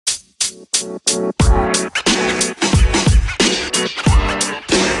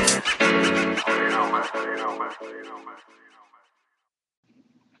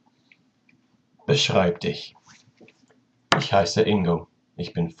Beschreib dich. Ich heiße Ingo.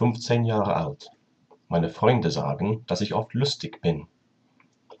 Ich bin 15 Jahre alt. Meine Freunde sagen, dass ich oft lustig bin.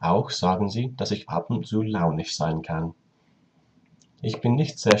 Auch sagen sie, dass ich ab und zu launisch sein kann. Ich bin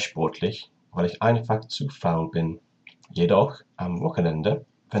nicht sehr sportlich, weil ich einfach zu faul bin. Jedoch am Wochenende,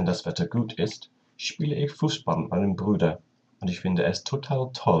 wenn das Wetter gut ist, spiele ich Fußball mit meinem Bruder. Und ich finde es total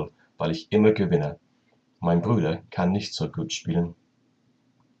toll, weil ich immer gewinne. Mein Bruder kann nicht so gut spielen.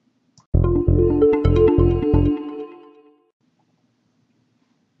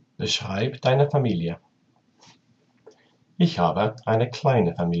 Beschreib deine Familie. Ich habe eine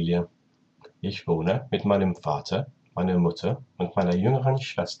kleine Familie. Ich wohne mit meinem Vater, meiner Mutter und meiner jüngeren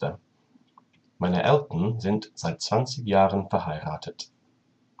Schwester. Meine Eltern sind seit 20 Jahren verheiratet.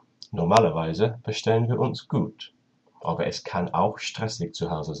 Normalerweise verstehen wir uns gut, aber es kann auch stressig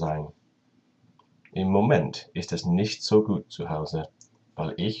zu Hause sein. Im Moment ist es nicht so gut zu Hause,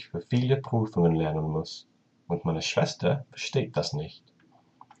 weil ich für viele Prüfungen lernen muss, und meine Schwester versteht das nicht.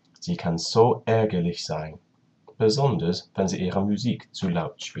 Sie kann so ärgerlich sein, besonders wenn sie ihre Musik zu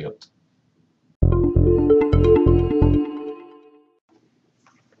laut spielt.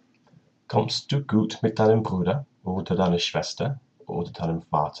 Kommst du gut mit deinem Bruder oder deiner Schwester oder deinem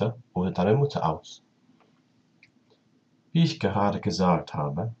Vater oder deiner Mutter aus? Wie ich gerade gesagt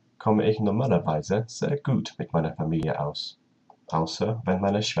habe, komme ich normalerweise sehr gut mit meiner Familie aus, außer wenn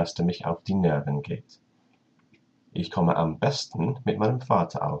meine Schwester mich auf die Nerven geht. Ich komme am besten mit meinem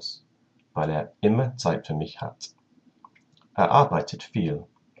Vater aus, weil er immer Zeit für mich hat. Er arbeitet viel,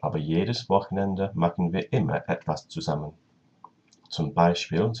 aber jedes Wochenende machen wir immer etwas zusammen. Zum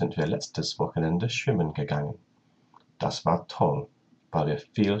Beispiel sind wir letztes Wochenende schwimmen gegangen. Das war toll, weil wir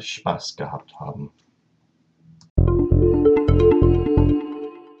viel Spaß gehabt haben.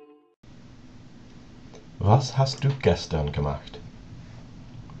 Was hast du gestern gemacht?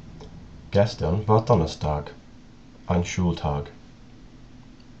 Gestern war Donnerstag, ein Schultag.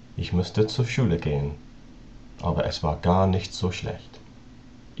 Ich musste zur Schule gehen, aber es war gar nicht so schlecht.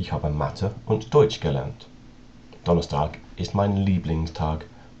 Ich habe Mathe und Deutsch gelernt. Donnerstag ist mein Lieblingstag,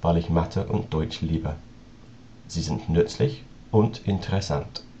 weil ich Mathe und Deutsch liebe. Sie sind nützlich und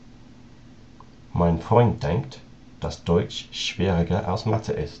interessant. Mein Freund denkt, dass Deutsch schwieriger als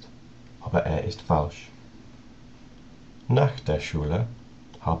Mathe ist, aber er ist falsch. Nach der Schule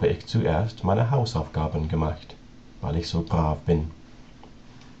habe ich zuerst meine Hausaufgaben gemacht, weil ich so brav bin.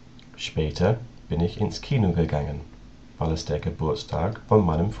 Später bin ich ins Kino gegangen, weil es der Geburtstag von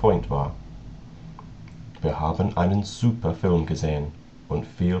meinem Freund war. Wir haben einen super Film gesehen und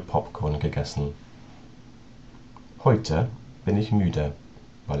viel Popcorn gegessen. Heute bin ich müde,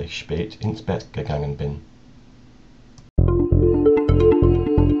 weil ich spät ins Bett gegangen bin.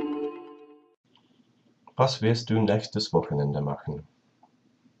 Was wirst du nächstes Wochenende machen?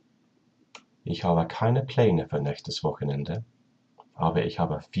 Ich habe keine Pläne für nächstes Wochenende, aber ich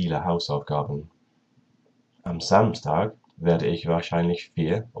habe viele Hausaufgaben. Am Samstag werde ich wahrscheinlich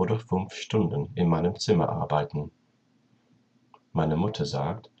 4 oder 5 Stunden in meinem Zimmer arbeiten. Meine Mutter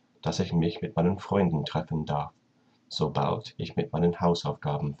sagt, dass ich mich mit meinen Freunden treffen darf, sobald ich mit meinen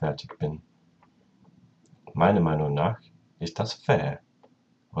Hausaufgaben fertig bin. Meiner Meinung nach ist das fair,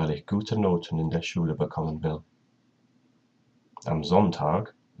 weil ich gute Noten in der Schule bekommen will. Am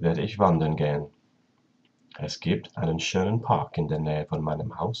Sonntag werde ich wandern gehen. Es gibt einen schönen Park in der Nähe von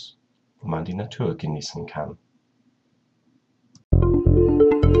meinem Haus, wo man die Natur genießen kann.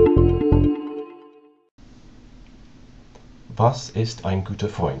 Was ist ein guter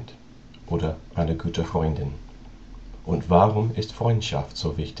Freund oder eine gute Freundin? Und warum ist Freundschaft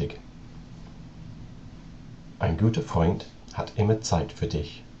so wichtig? Ein guter Freund hat immer Zeit für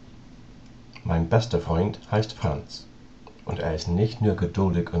dich. Mein bester Freund heißt Franz und er ist nicht nur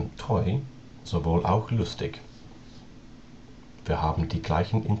geduldig und treu, sondern auch lustig. Wir haben die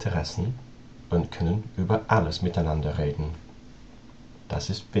gleichen Interessen und können über alles miteinander reden. Das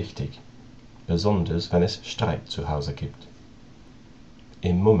ist wichtig, besonders wenn es Streit zu Hause gibt.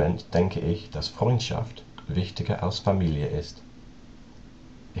 Im Moment denke ich, dass Freundschaft wichtiger als Familie ist.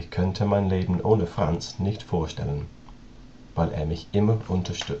 Ich könnte mein Leben ohne Franz nicht vorstellen, weil er mich immer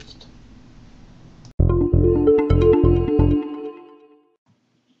unterstützt.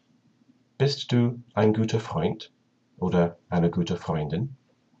 Bist du ein guter Freund oder eine gute Freundin?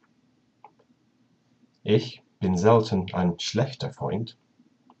 Ich bin selten ein schlechter Freund,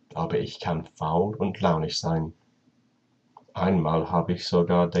 aber ich kann faul und launisch sein. Einmal habe ich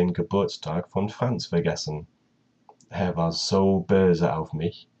sogar den Geburtstag von Franz vergessen. Er war so böse auf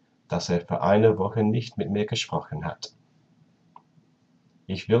mich, dass er für eine Woche nicht mit mir gesprochen hat.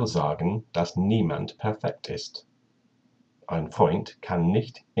 Ich will sagen, dass niemand perfekt ist. Ein Freund kann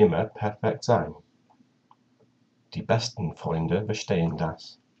nicht immer perfekt sein. Die besten Freunde verstehen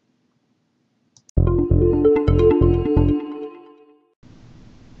das.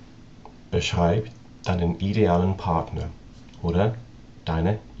 Beschreib deinen idealen Partner oder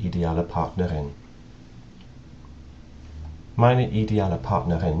deine ideale Partnerin. Meine ideale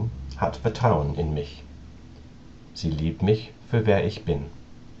Partnerin hat Vertrauen in mich. Sie liebt mich für wer ich bin.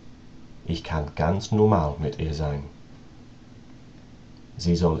 Ich kann ganz normal mit ihr sein.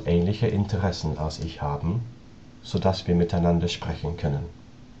 Sie soll ähnliche Interessen als ich haben, sodass wir miteinander sprechen können.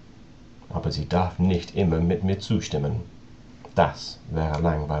 Aber sie darf nicht immer mit mir zustimmen. Das wäre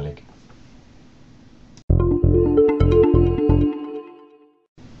langweilig.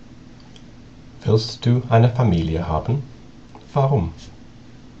 Willst du eine Familie haben? Warum?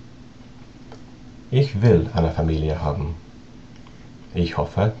 Ich will eine Familie haben. Ich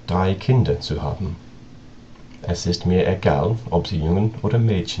hoffe, 3 Kinder zu haben. Es ist mir egal, ob sie Jungen oder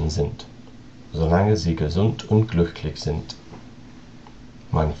Mädchen sind, solange sie gesund und glücklich sind.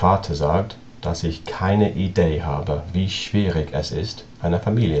 Mein Vater sagt, dass ich keine Idee habe, wie schwierig es ist, eine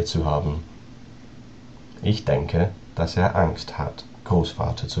Familie zu haben. Ich denke, dass er Angst hat,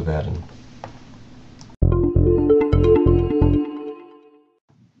 Großvater zu werden.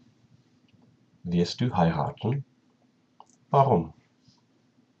 Wirst du heiraten? Warum?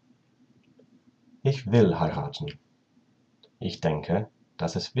 Ich will heiraten. Ich denke,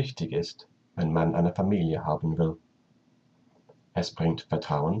 dass es wichtig ist, wenn man eine Familie haben will. Es bringt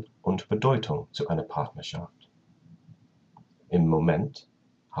Vertrauen und Bedeutung zu einer Partnerschaft. Im Moment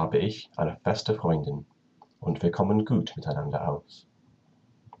habe ich eine feste Freundin und wir kommen gut miteinander aus.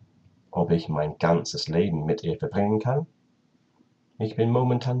 Ob ich mein ganzes Leben mit ihr verbringen kann? Ich bin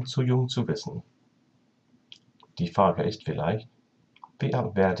momentan zu jung zu wissen. Die Frage ist vielleicht, wie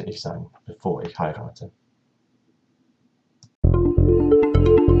alt werde ich sein, bevor ich heirate?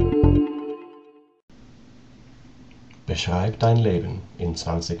 Beschreib dein Leben in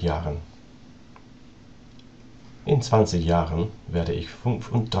 20 Jahren. In 20 Jahren werde ich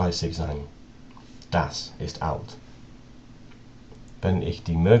 35 sein. Das ist alt. Wenn ich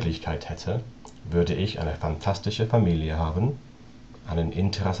die Möglichkeit hätte, würde ich eine fantastische Familie haben, einen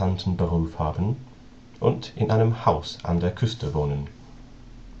interessanten Beruf haben und in einem Haus an der Küste wohnen.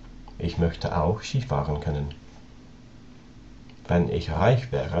 Ich möchte auch Skifahren können. Wenn ich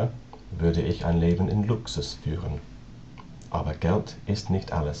reich wäre, würde ich ein Leben in Luxus führen. Aber Geld ist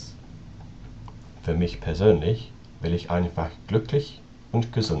nicht alles. Für mich persönlich will ich einfach glücklich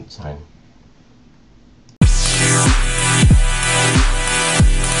und gesund sein.